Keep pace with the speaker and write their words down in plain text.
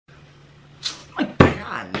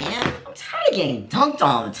I'm tired of getting dunked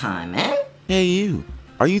all the time, man. Hey you,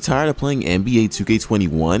 are you tired of playing NBA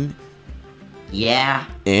 2K21? Yeah.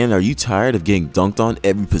 And are you tired of getting dunked on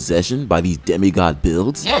every possession by these demigod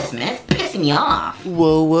builds? Yes, man, it's pissing me off.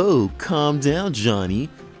 Whoa, calm down, Johnny.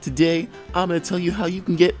 Today, I'm gonna tell you how you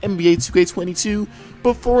can get NBA 2K22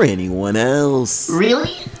 before anyone else.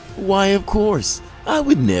 Really? Why, of course. I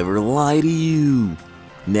would never lie to you.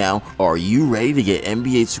 Now, are you ready to get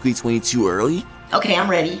NBA 2K22 early? Okay, I'm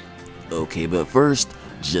ready. Okay, but first,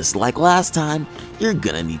 just like last time, you're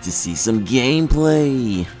gonna need to see some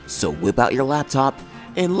gameplay. So whip out your laptop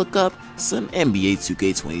and look up some NBA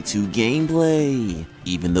 2K22 gameplay.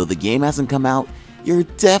 Even though the game hasn't come out, you're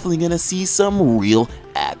definitely gonna see some real,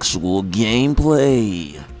 actual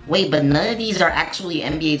gameplay. Wait, but none of these are actually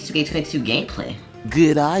NBA 2K22 gameplay.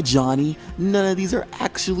 Good eye, Johnny. None of these are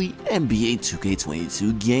actually NBA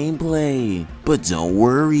 2K22 gameplay. But don't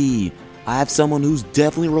worry, I have someone who's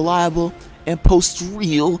definitely reliable and posts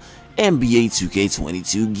real NBA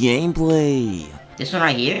 2K22 gameplay. This one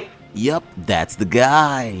right here? Yup, that's the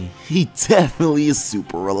guy. He definitely is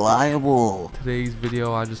super reliable. Today's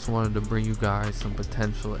video, I just wanted to bring you guys some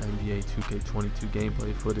potential NBA 2K22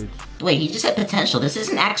 gameplay footage. Wait, he just said potential. This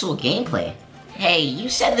isn't actual gameplay. Hey, you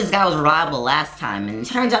said this guy was reliable last time, and it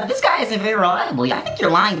turns out this guy isn't very reliable. I think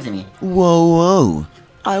you're lying to me. Whoa.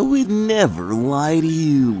 I would never lie to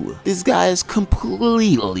you. This guy is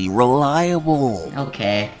completely reliable.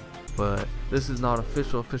 Okay. But this is not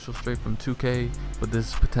official straight from 2K, but this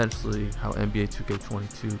is potentially how NBA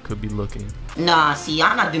 2K22 could be looking. Nah, see,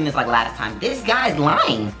 I'm not doing this like last time. This guy's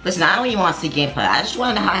lying. Listen, I don't even want to see gameplay. I just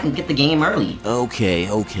want to know how I can get the game early.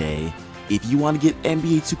 Okay. If you want to get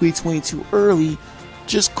NBA 2K22 early,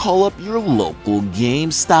 just call up your local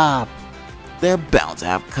GameStop. They're bound to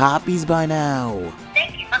have copies by now.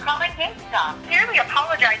 Thank you for calling GameStop. Sincerely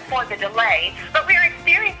apologize for the delay, but we are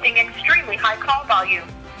experiencing extremely high call volume.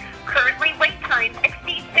 Currently, wait times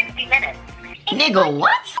exceed 60 minutes. Nigga,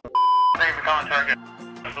 what? Thank you for calling Target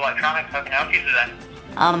Electronics. How can I help you today?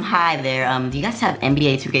 Hi there. Do you guys have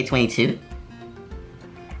NBA 2K22?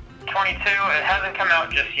 22, it hasn't come out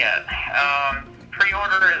just yet.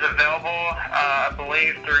 Pre-order is available, I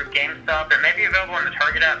believe, through GameStop. It may be available in the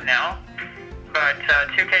Target app now, but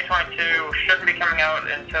 2K22 shouldn't be coming out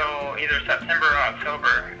until either September or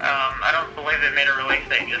October. I don't believe they made a release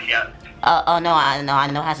date just yet. No, I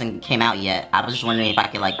know it hasn't came out yet. I was just wondering if I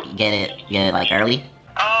could like get it like early.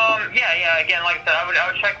 Yeah. Again, like I said,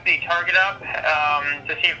 I would check the Target app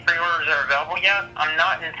to see if pre-orders are available yet. I'm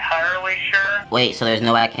not entirely sure. Wait, so there's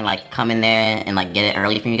no way I can like come in there and like get it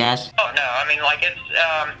early from you guys? Oh no, I mean like it's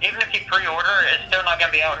even if you pre-order, it's still not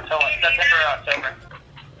gonna be out until like September or October.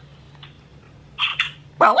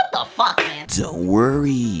 Bro, what the fuck, man? Don't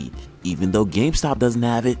worry. Even though GameStop doesn't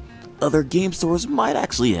have it, other game stores might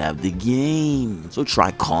actually have the game. So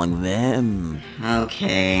try calling them.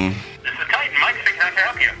 Okay. This is Titan. Mike speaking. How can I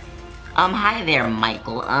help you? Hi there,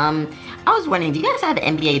 Michael. I was wondering, do you guys have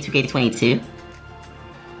NBA 2K22? Do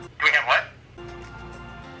we have what?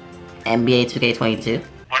 NBA 2K22?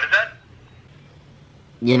 What is that?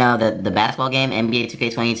 You know, the basketball game, NBA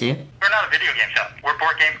 2K22? We're not a video game shop. We're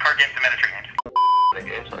board games, card games, and miniature games.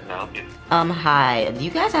 Games, I can help you. Hi. Do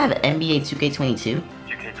you guys have NBA 2K22?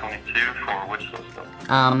 2K22 for which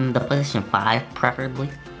system? The PlayStation 5, preferably.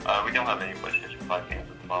 We don't have any PlayStation 5 games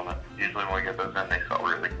at the moment. Usually when we get those in, they sell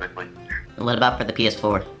really quickly. What about for the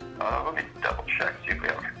PS4? Let me double check, see if we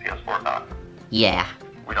have a PS4 or not. Yeah.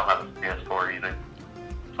 We don't have a PS4 either.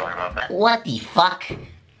 Sorry about that. What the fuck?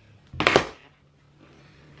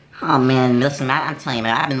 Oh man, listen, I'm telling you,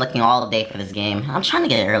 man, I've been looking all day for this game. I'm trying to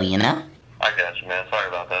get it early, you know? I got you, man. Sorry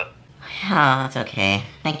about that. Oh, that's okay.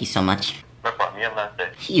 Thank you so much. No problem. You have a nice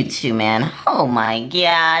day. You too, man. Oh my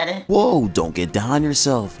god. Whoa, don't get down on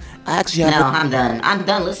yourself. I actually have No, I'm done. I'm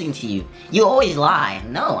done listening to you. You always lie.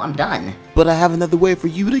 No, I'm done. But I have another way for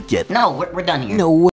you to get. No, we're done here. No way.